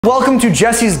Welcome to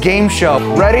Jesse's game show.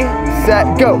 Ready,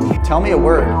 set, go. Tell me a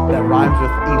word that rhymes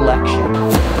with election.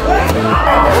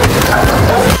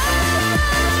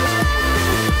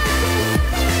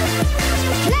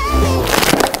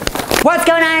 What's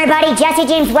going on, everybody? Jesse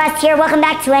James West here. Welcome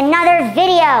back to another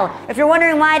video. If you're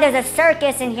wondering why there's a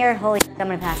circus in here, holy shit, I'm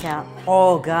gonna pass out.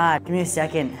 Oh God, give me a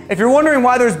second. If you're wondering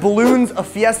why there's balloons, a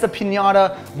fiesta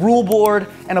piñata, rule board,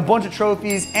 and a bunch of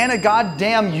trophies, and a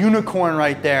goddamn unicorn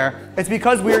right there, it's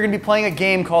because we are gonna be playing a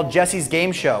game called Jesse's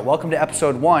Game Show. Welcome to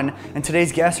episode 1, and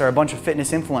today's guests are a bunch of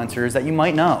fitness influencers that you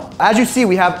might know. As you see,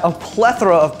 we have a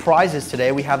plethora of prizes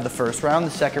today. We have the first round,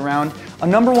 the second round, a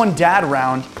 #1 dad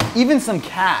round, even some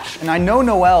cash. And I know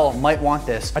Noelle might want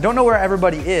this. I don't know where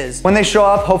everybody is. When they show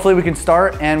up, hopefully we can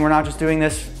start and we're not just doing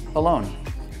this alone.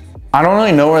 I don't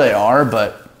really know where they are,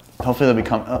 but hopefully they'll be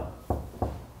coming. Oh,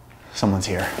 someone's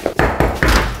here.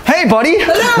 Hey, buddy.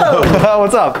 Hello.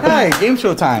 What's up? Hi, game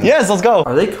show time. Yes, let's go.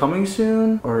 Are they coming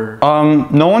soon, or?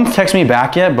 No one's texted me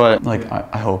back yet, but like,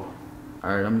 I hope.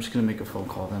 All right, I'm just gonna make a phone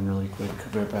call then really quick.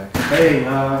 Be right back. Hey, you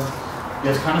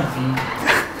guys kind of beat.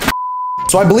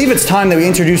 So I believe it's time that we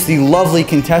introduce the lovely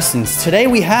contestants. Today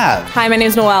we have... Hi, my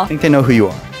name's Noelle. I think they know who you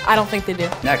are. I don't think they do.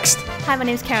 Next. Hi, my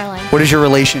name's Caroline. What is your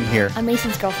relation here? I'm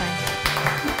Mason's girlfriend.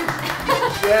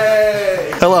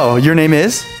 Yay! Hello, your name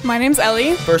is? My name's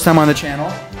Ellie. First time on the channel?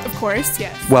 Of course,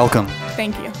 yes. Welcome.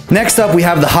 Thank you. Next up, we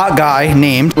have the hot guy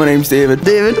named... My name's David.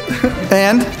 David.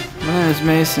 And? My name is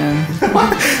Mason.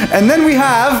 And then we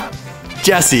have...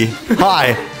 Jesse.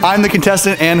 Hi, I'm the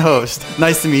contestant and host.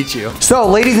 Nice to meet you. So,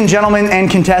 ladies and gentlemen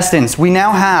and contestants, we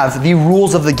now have the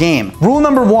rules of the game. Rule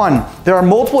number 1, there are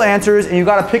multiple answers and you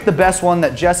gotta pick the best one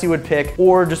that Jesse would pick,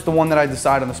 or just the one that I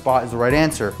decide on the spot is the right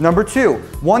answer. Number 2,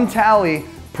 1 tally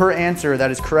per answer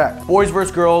that is correct. Boys versus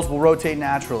girls will rotate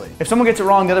naturally. If someone gets it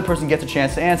wrong, the other person gets a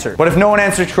chance to answer. But if no one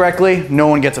answers correctly, no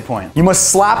one gets a point. You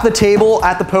must slap the table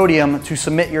at the podium to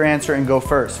submit your answer and go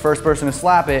first. First person to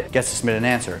slap it gets to submit an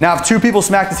answer. Now, if 2 people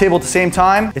smack the table at the same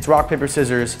time, it's rock, paper,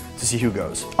 scissors to see who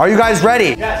goes. Are you guys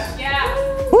ready? Yes. Yeah.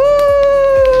 Woo!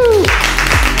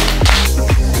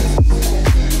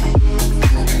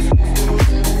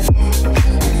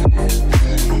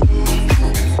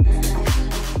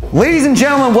 Ladies and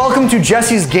gentlemen, welcome to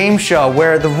Jesse's Game Show,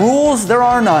 where the rules, there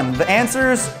are none. The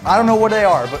answers, I don't know what they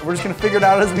are, but we're just gonna figure it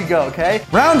out as we go, okay?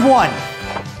 Round 1,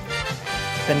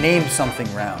 the name something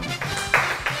round.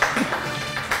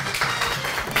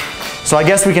 So I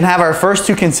guess we can have our first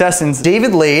 2 contestants,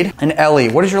 David Lade and Ellie.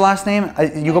 What is your last name?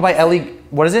 You go by Ellie,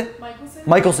 what is it? Michelson.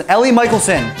 Michelson. Ellie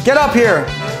Michelson. Get up here.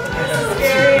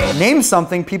 Name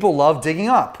something people love digging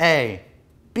up. A,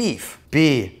 beef.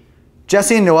 B,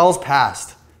 Jesse and Noelle's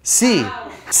past. C,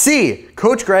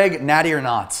 Coach Greg, Natty or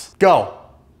Knots. Go.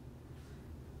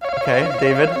 Okay,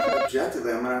 David.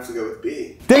 Objectively, I'm gonna have to go with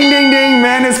B. Ding, ding, ding,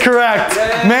 man is correct.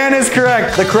 Man is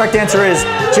correct. The correct answer is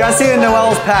Jesse and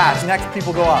Noelle's past. Next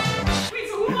people go up. Wait,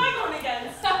 so who am I going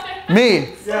against?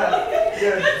 Me.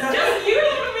 That's just you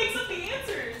who makes up the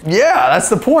answers. Yeah, that's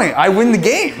the point. I win the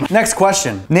game. Next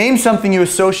question. Name something you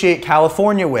associate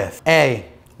California with. A,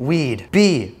 weed.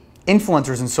 B,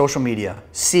 influencers in social media.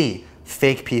 C,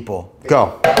 fake people.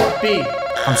 Go. B.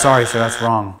 I'm sorry, sir, that's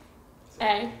wrong.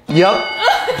 A. Yep.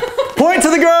 Point to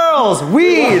the girls.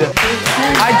 Weed.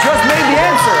 I just made the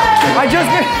answer.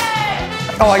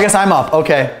 Oh, I guess I'm up.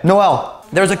 Okay. Noelle,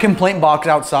 there's a complaint box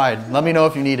outside. Let me know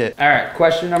if you need it. All right,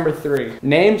 question number 3.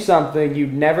 Name something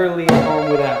you'd never leave home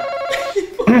without.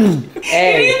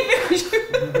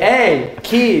 A,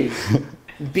 keys.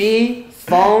 B,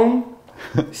 phone.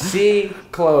 C,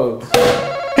 clothes.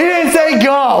 He didn't say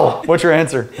go. What's your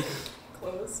answer?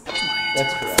 Close.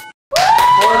 That's correct.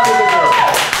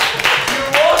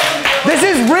 This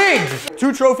is rigged.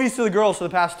 2 trophies to the girls for the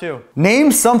past 2.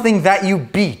 Name something that you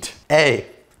beat. A,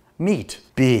 meat.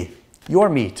 B, your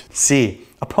meat. C,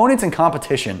 opponents in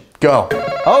competition. Go.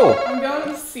 Oh. I'm going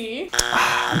with C.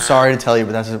 I'm sorry to tell you,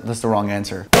 but that's the wrong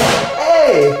answer.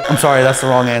 A. I'm sorry, that's the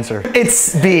wrong answer.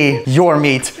 It's B, your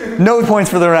meat. No points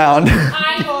for the round.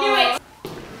 I knew it.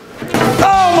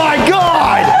 Oh my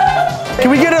God! Can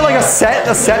we get like a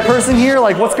set person here?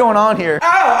 Like, what's going on here?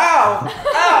 Ow!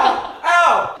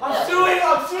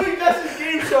 I'm suing Jesse's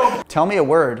Game Show. Tell me a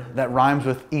word that rhymes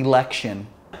with election.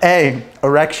 A,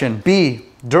 erection. B,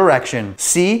 direction.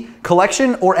 C,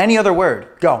 collection or any other word.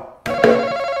 Go.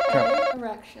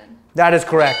 Erection. That is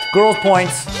correct. Girls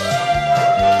points.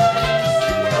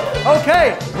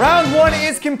 Okay, round 1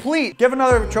 is complete. Give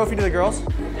another trophy to the girls.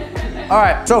 All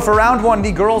right, so for round 1,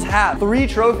 the girls have 3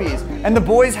 trophies and the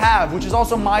boys have, which is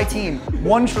also my team,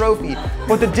 1 trophy.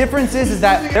 But the difference is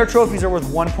that their trophies are worth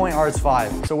 1 point, ours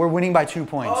 5. So we're winning by 2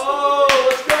 points. Oh,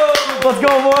 let's go. Let's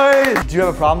go, boys. Do you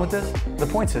have a problem with this? The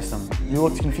point system. You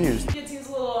looked confused. It seems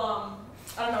a little,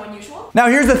 I don't know, unusual. Now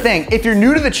here's the thing, if you're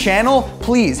new to the channel,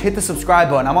 please hit the subscribe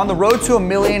button. I'm on the road to 1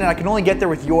 million and I can only get there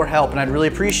with your help and I'd really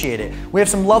appreciate it. We have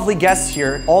some lovely guests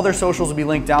here. All their socials will be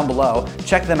linked down below.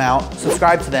 Check them out,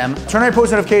 subscribe to them, turn on your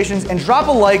post notifications and drop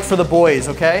a like for the boys,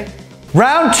 okay?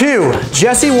 Round 2,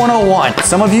 Jesse 101.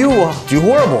 Some of you will do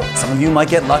horrible. Some of you might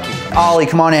get lucky. Ollie,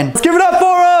 come on in. Let's give it up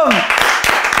for him!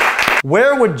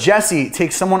 Where would Jesse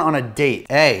take someone on a date?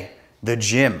 A, the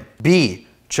gym. B,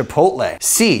 Chipotle.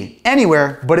 C,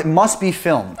 anywhere, but it must be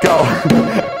filmed. Go.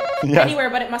 Yes. Anywhere,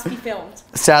 but it must be filmed.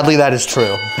 Sadly, that is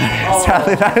true.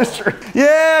 Sadly, that is true.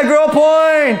 Yeah, girl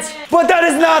point! But that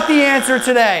is not the answer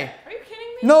today. Are you kidding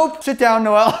me? Nope, sit down,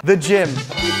 Noelle. The gym.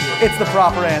 It's the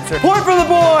proper answer. Point for the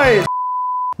boys!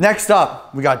 Next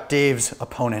up, we got Dave's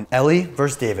opponent, Ellie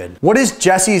versus David. What is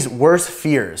Jesse's worst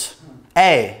fears?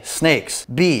 A, snakes.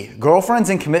 B, girlfriends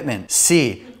and commitment.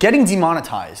 C, getting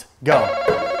demonetized. Go.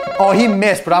 Oh, he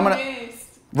missed, but I'm gonna...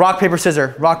 Rock, paper,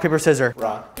 scissors. Rock, paper, scissors.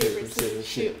 Rock, paper, scissors,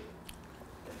 shoot.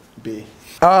 B. Did you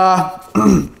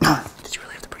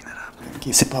really have to bring that up?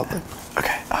 Keep it public.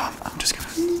 Okay, I'm just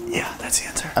gonna... Yeah, that's the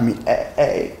answer. I mean, A.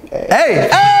 Hey!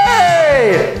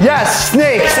 Hey! Yes,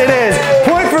 snakes, it is.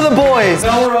 Point for the boys.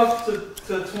 Now we're up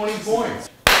to 20 points.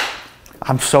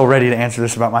 I'm so ready to answer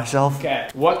this about myself. Okay.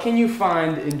 What can you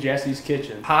find in Jesse's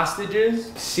kitchen?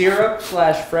 Hostages,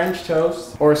 syrup/French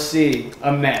toast, or C,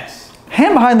 a mess?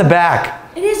 Hand behind the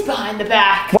back. It is behind the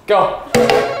back. Go.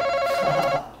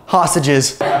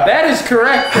 Hostages. That is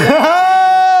correct.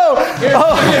 Oh,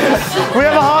 we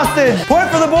have a hostage. Point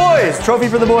for the boys. Trophy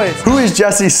for the boys. Who is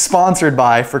Jesse sponsored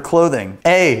by for clothing?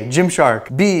 A,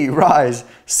 Gymshark. B, Rise.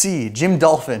 C, Gym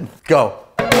Dolphin. Go.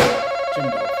 Jim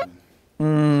Dolphin.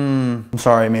 I'm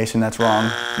sorry, Mason, that's wrong.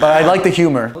 But I like the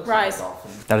humor. Rise.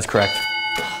 That is correct.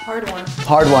 Hard one.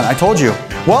 Hard one, I told you.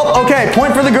 Well, okay,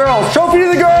 point for the girls. Trophy to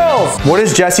the girls. What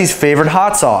is Jesse's favorite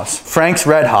hot sauce? Frank's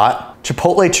Red Hot,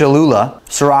 Chipotle Cholula,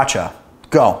 Sriracha.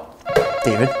 Go.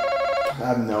 David. I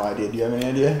have no idea. Do you have any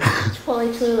idea?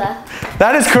 Chipotle Cholula.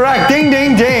 That is correct. Ding,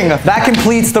 ding, ding. That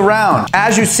completes the round.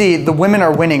 As you see, the women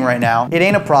are winning right now. It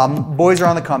ain't a problem. Boys are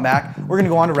on the comeback. We're gonna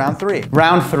go on to round 3.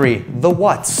 Round 3, the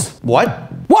whats. What?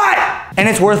 What? And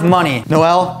it's worth money.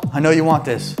 Noelle, I know you want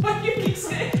this. Why do you keep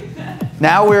saying that?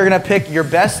 Now we're gonna pick your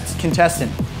best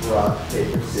contestant. Rock,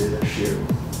 paper, scissors, shoot.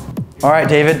 All right,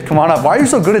 David, come on up. Why are you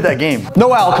so good at that game?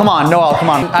 Noelle, come on. Noelle, come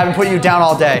on. I haven't put you down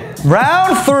all day.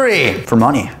 Round 3 for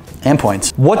money and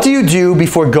points. What do you do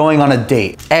before going on a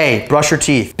date? A, brush your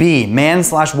teeth. B,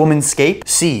 man/womanscape.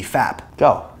 C, fap.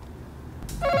 Go.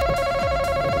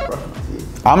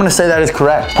 I'm gonna say that is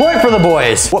correct. Point for the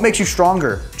boys. What makes you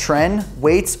stronger? Tren,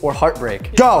 weights, or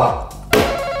heartbreak? Go.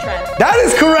 Trend. That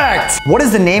is correct. What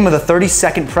is the name of the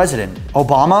 32nd president?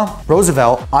 Obama,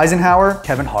 Roosevelt, Eisenhower,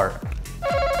 Kevin Hart.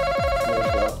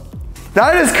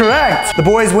 That is correct. The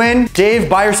boys win. Dave,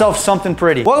 buy yourself something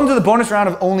pretty. Welcome to the bonus round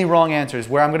of only wrong answers,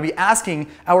 where I'm gonna be asking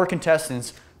our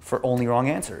contestants for only wrong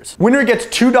answers. Winner gets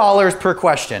 $2 per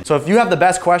question. So if you have the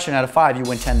best question out of 5, you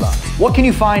win 10 bucks. What can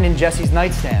you find in Jesse's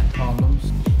nightstand? Condoms.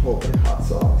 Chipotle hot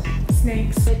sauce.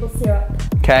 Snakes. Maple syrup.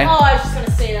 Okay. Oh, I was just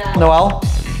gonna say that. Noelle?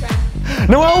 Trend.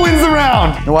 Noelle wins the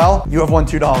round. Noelle, you have won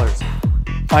 $2.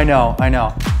 I know.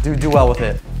 Do well with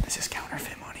it. This is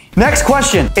counterfeit money. Next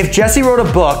question. If Jesse wrote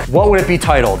a book, what would it be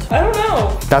titled? I don't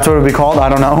know. That's what it would be called? I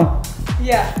don't know.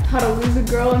 Yeah. How to lose a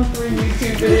girl in 3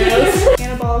 YouTube videos.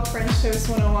 Anabolic French Toast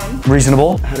 101.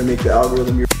 Reasonable. How to make the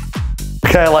algorithm your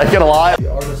Okay, I like it a lot.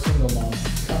 The art of single mom.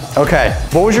 Okay,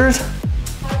 what was yours?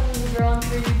 How to lose a girl in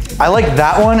 3 YouTube videos. I like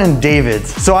that one and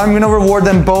David's. So I'm gonna reward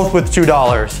them both with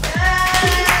 $2.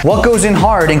 What goes in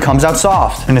hard and comes out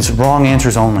soft? And it's wrong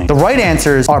answers only. The right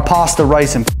answers are pasta,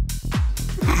 rice, and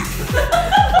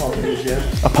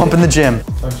a pump in the gym.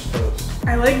 French toast.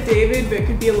 I like David, but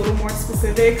could be a little more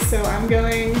specific, so I'm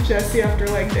going Jesse after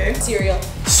leg day. Cereal.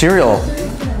 Cereal.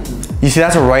 You see,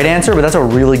 that's a right answer, but that's a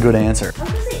really good answer. I'm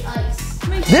gonna say ice.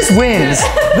 This wins.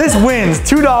 This wins.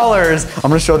 $2. I'm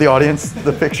gonna show the audience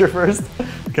the picture first.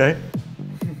 Okay.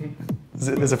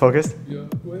 Is it focused? Yeah,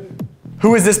 wait.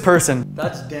 Who is this person?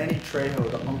 That's Danny Trejo,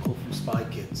 the uncle from Spy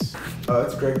Kids. Oh,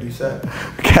 that's Greg Doucette.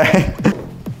 Okay.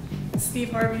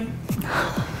 Steve Harvey.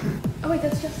 Oh wait,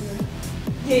 that's Justin.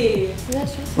 Yeah.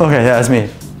 That's Justin. Okay, yeah, that's me.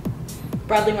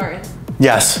 Bradley Martin.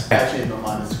 Yes. Actually, no,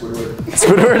 mine is Squidward.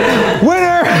 Squidward.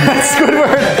 Winner!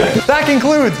 Squidward. That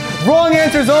concludes wrong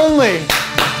answers only.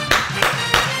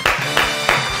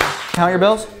 Count your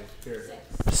bills.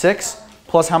 6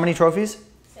 plus how many trophies?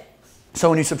 6. So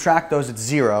when you subtract those, it's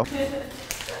 0.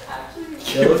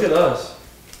 Yeah, look at us.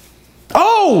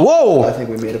 Oh, whoa. I think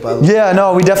we made it by Yeah,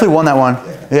 no, we definitely won that one.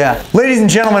 Yeah. Ladies and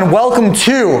gentlemen, welcome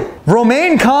to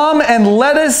Romaine Calm and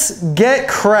Let Us Get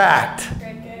Cracked.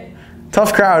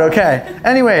 Tough crowd, okay.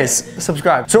 Anyways,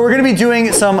 subscribe. So we're gonna be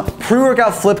doing some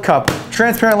pre-workout flip cup,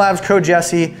 Transparent Labs, code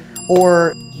Jesse,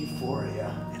 or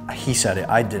Euphoria. he said it,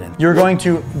 I didn't. You're going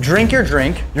to drink your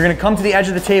drink, you're gonna come to the edge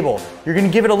of the table, you're gonna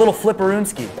give it a little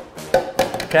flipperoonski,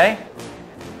 okay?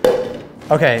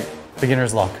 Okay,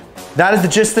 beginner's luck. That is the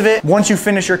gist of it. Once you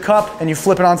finish your cup and you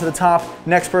flip it onto the top,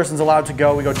 next person's allowed to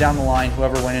go. We go down the line,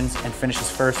 whoever wins and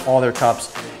finishes first, all their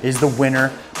cups, is the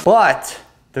winner. But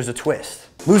there's a twist.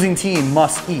 Losing team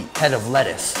must eat head of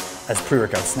lettuce as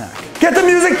pre-workout snack. Get the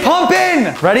music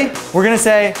pumping! Ready? We're gonna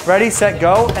say, ready, set,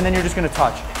 go, and then you're just gonna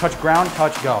touch. Touch ground,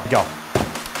 touch, go. Go.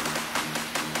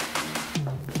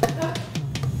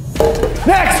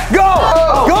 Next, go!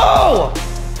 Oh. Go!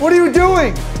 What are you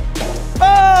doing?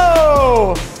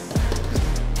 Oh!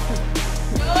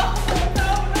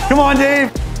 Come on,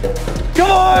 Dave.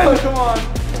 Come on. Come on.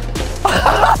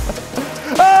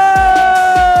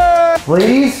 Ah!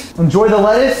 Ladies, enjoy the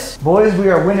lettuce. Boys, we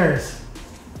are winners.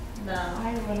 No.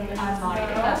 I'm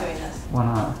not doing this. Why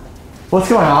not? What's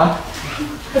going on?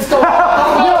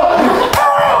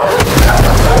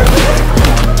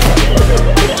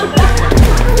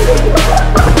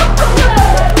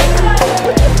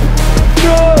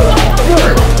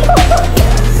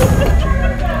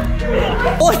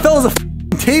 All I felt was a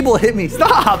table hit me.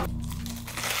 Stop!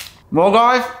 Well,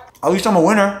 guys, at least I'm a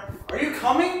winner. Are you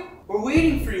coming? We're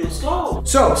waiting for you. Let's go.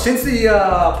 So, since the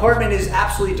apartment is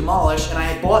absolutely demolished and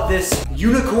I bought this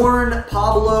unicorn,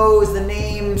 Pablo is the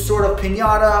name, sort of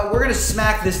pinata, we're gonna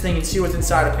smack this thing and see what's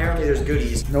inside. Apparently there's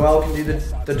goodies. Noelle can do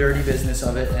the dirty business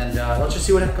of it, and let's just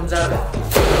see what comes out of it.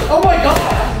 Oh my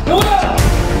God! Noelle!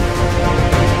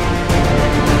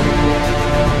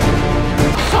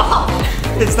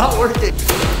 It's not working.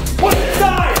 What's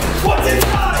inside? What's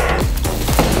inside?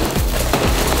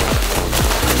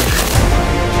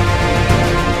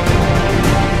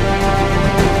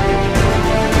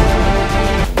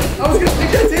 I was gonna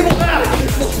take that table back.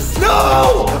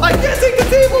 No! I can't take the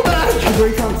table back.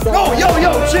 No, yo,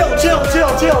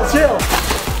 chill.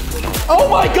 Oh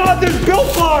my God, there's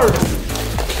Built Bars.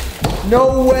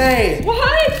 No way.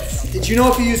 What? Did you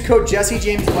know if you use code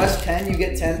JesseJamesWest10, you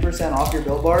get 10% off your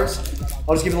Built Bars?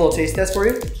 I'll just give it a little taste test for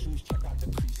you.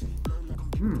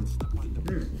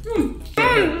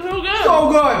 So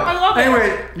good. I love it.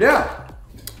 Anyway, yeah.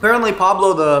 Apparently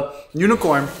Pablo the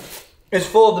unicorn is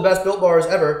full of the best Built Bars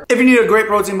ever. If you need a great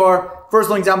protein bar, first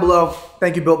link down below.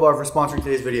 Thank you, Built Bar, for sponsoring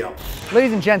today's video.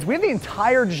 Ladies and gents, we have the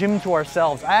entire gym to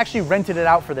ourselves. I actually rented it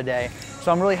out for the day,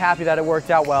 so I'm really happy that it worked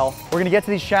out well. We're gonna get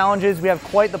to these challenges. We have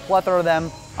quite the plethora of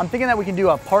them. I'm thinking that we can do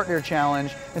a partner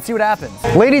challenge and see what happens.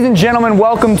 Ladies and gentlemen,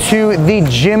 welcome to the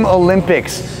Gym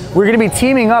Olympics. We're gonna be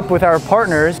teaming up with our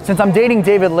partners. Since I'm dating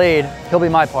David Lade, he'll be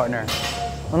my partner.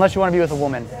 Unless you wanna be with a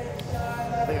woman.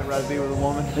 I think I'd rather be with a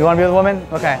woman. You wanna be with a woman?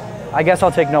 Okay, I guess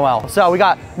I'll take Noelle. So we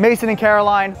got Mason and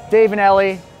Caroline, Dave and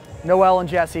Ellie, Noelle and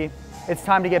Jesse. It's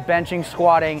time to get benching,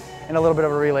 squatting, and a little bit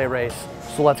of a relay race.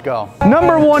 So let's go.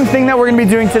 Number one thing that we're gonna be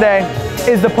doing today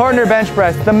is the partner bench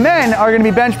press. The men are gonna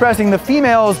be bench pressing the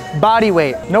female's body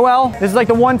weight. Noelle, this is like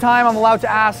the one time I'm allowed to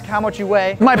ask how much you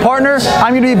weigh. My partner,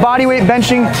 I'm gonna be body weight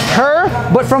benching her,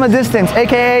 but from a distance,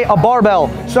 AKA a barbell.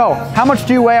 So, how much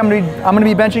do you weigh? I'm gonna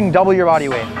be benching double your body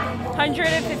weight.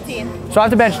 115. So I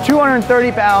have to bench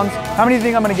 230 pounds. How many do you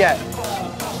think I'm gonna get?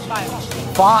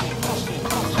 5.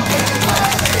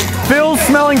 Phil's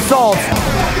smelling salts.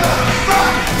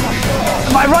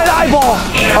 My right eyeball.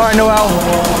 All right, Noelle.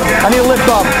 I need to lift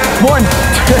up. 1,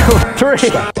 2,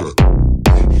 3.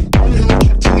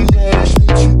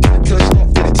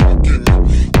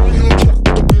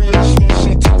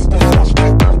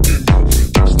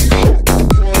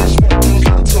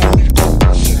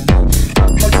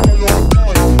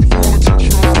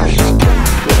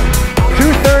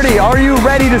 Are you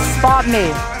ready to spot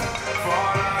me?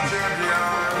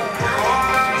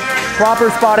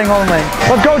 Proper spotting only.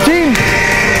 Let's go, team!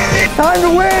 Time to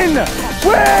win!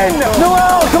 Win!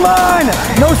 Noelle, come on!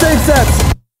 No safe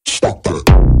sets.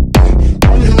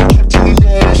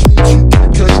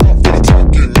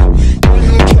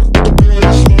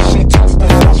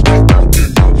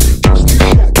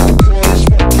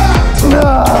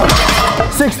 No.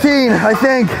 16, I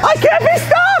think. I can't be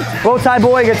stopped! Bow tie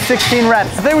boy gets 16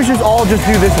 reps. I think we should all just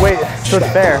do this weight so it's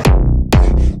fair.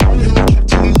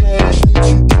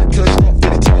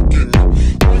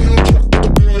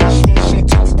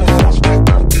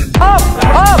 Up,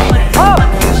 up, up!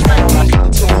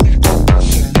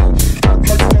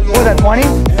 What was that, 20?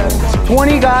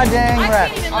 20 goddamn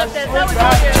reps. I can't even lift this. That was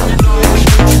so good.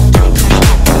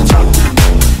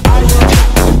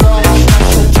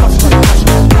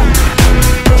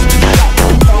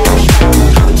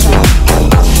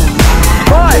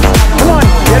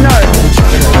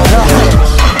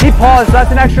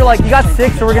 like, you got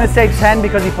 6, so we're gonna say 10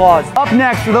 because he paused. Up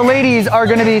next, the ladies are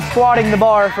gonna be squatting the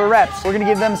bar for reps. We're gonna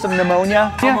give them some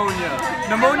pneumonia.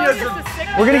 Pneumonia's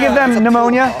We're gonna give them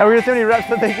pneumonia, and we're gonna see how many reps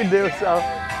that they can do, so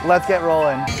let's get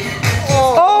rolling.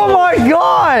 Oh my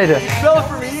God! Spell it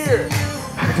from here.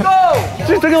 Go!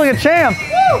 She took it like a champ.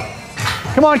 Woo!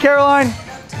 Come on, Caroline.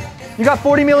 You got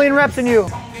 40 million reps in you.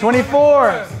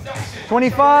 24,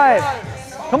 25.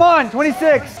 Come on,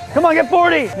 26. Come on, get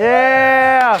 40.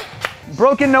 Yeah.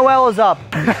 Broken Noelle is up.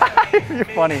 You're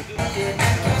funny.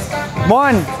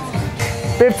 1,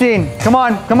 15. Come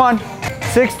on, come on.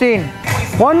 16.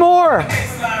 One more.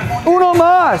 Uno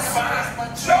más.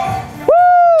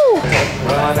 Woo!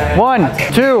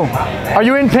 1, 2. Are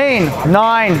you in pain?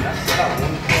 9,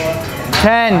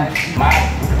 10.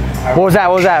 What was that?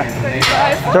 What was that?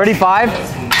 35?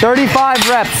 35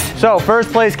 reps. So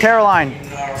first place, Caroline.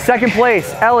 Second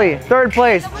place, Ellie. Third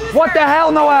place. What the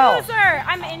hell, Noelle? Loser,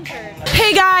 I'm injured.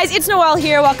 Hey guys, it's Noelle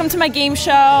here. Welcome to my game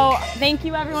show. Thank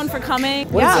you everyone for coming.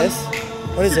 What is this?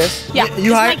 What is this? Yeah.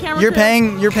 You're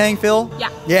paying Phil? Yeah.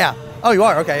 Yeah. Oh, you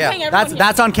are? Okay, yeah.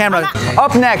 That's on camera.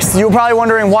 Up next, you're probably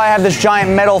wondering why I have this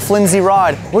giant metal flimsy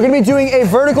rod. We're gonna be doing a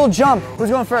vertical jump. Who's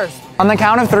going first? On the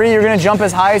count of 3, you're gonna jump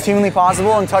as high as humanly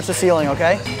possible and touch the ceiling,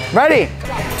 okay? Ready?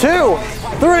 2,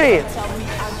 3.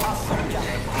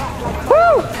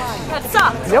 Woo! That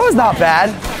sucks. That was not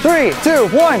bad. 3, 2,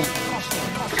 1.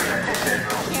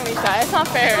 That's not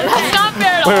fair. That's not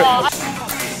fair at all.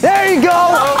 There you go.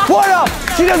 What up?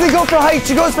 She doesn't go for height,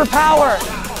 she goes for power.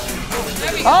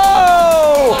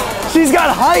 Oh! She's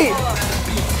got height.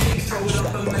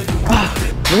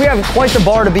 We have quite the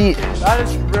bar to beat. That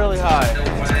is really high.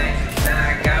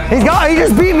 He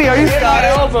just beat me. Are you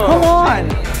elbow. Come on.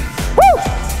 Woo!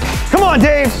 Come on,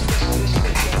 Dave.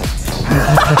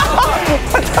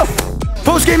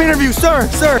 Post-game interview, sir.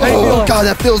 How you feeling? God,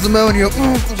 that feels ammonia.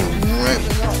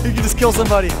 You can just kill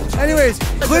somebody. Anyways,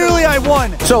 clearly I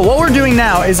won. So what we're doing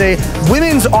now is a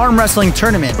women's arm wrestling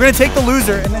tournament. We're gonna take the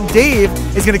loser, and then Dave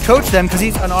is gonna coach them because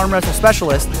he's an arm wrestle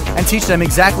specialist and teach them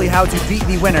exactly how to beat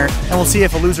the winner, and we'll see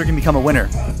if a loser can become a winner.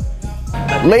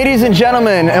 Ladies and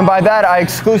gentlemen, and by that I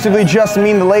exclusively just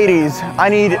mean the ladies, I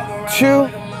need 2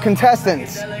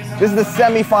 contestants. This is the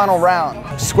semi-final round.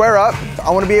 Square up. I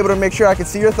want to be able to make sure I can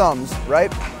see your thumbs,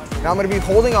 right? Now I'm going to be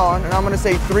holding on, and I'm going to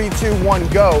say 3, 2, 1,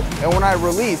 go. And when I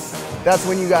release, that's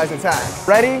when you guys attack.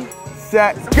 Ready,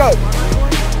 set, go!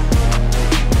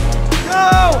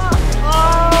 Go!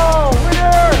 Oh,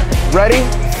 winner! Ready,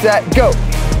 set, go!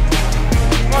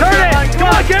 Turn it! Come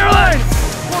on, Caroline!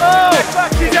 Whoa!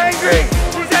 She's angry!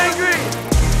 She's angry!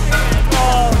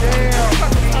 Oh,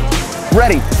 damn.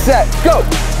 Ready, set, go!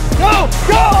 Go!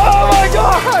 Go! Oh my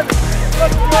God!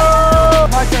 Let's go!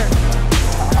 My turn.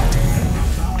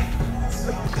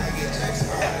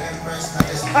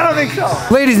 I don't think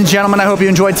so. Ladies and gentlemen, I hope you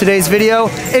enjoyed today's video.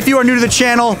 If you are new to the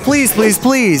channel, please, please,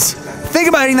 please think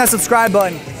about hitting that subscribe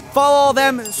button. Follow all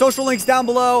them, social links down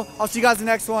below. I'll see you guys in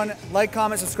the next one. Like,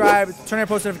 comment, subscribe, turn on your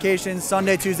post notifications.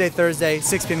 Sunday, Tuesday, Thursday,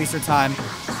 6 p.m. Eastern time.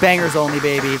 Bangers only,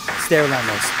 baby. Stay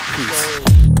relentless.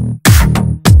 Peace.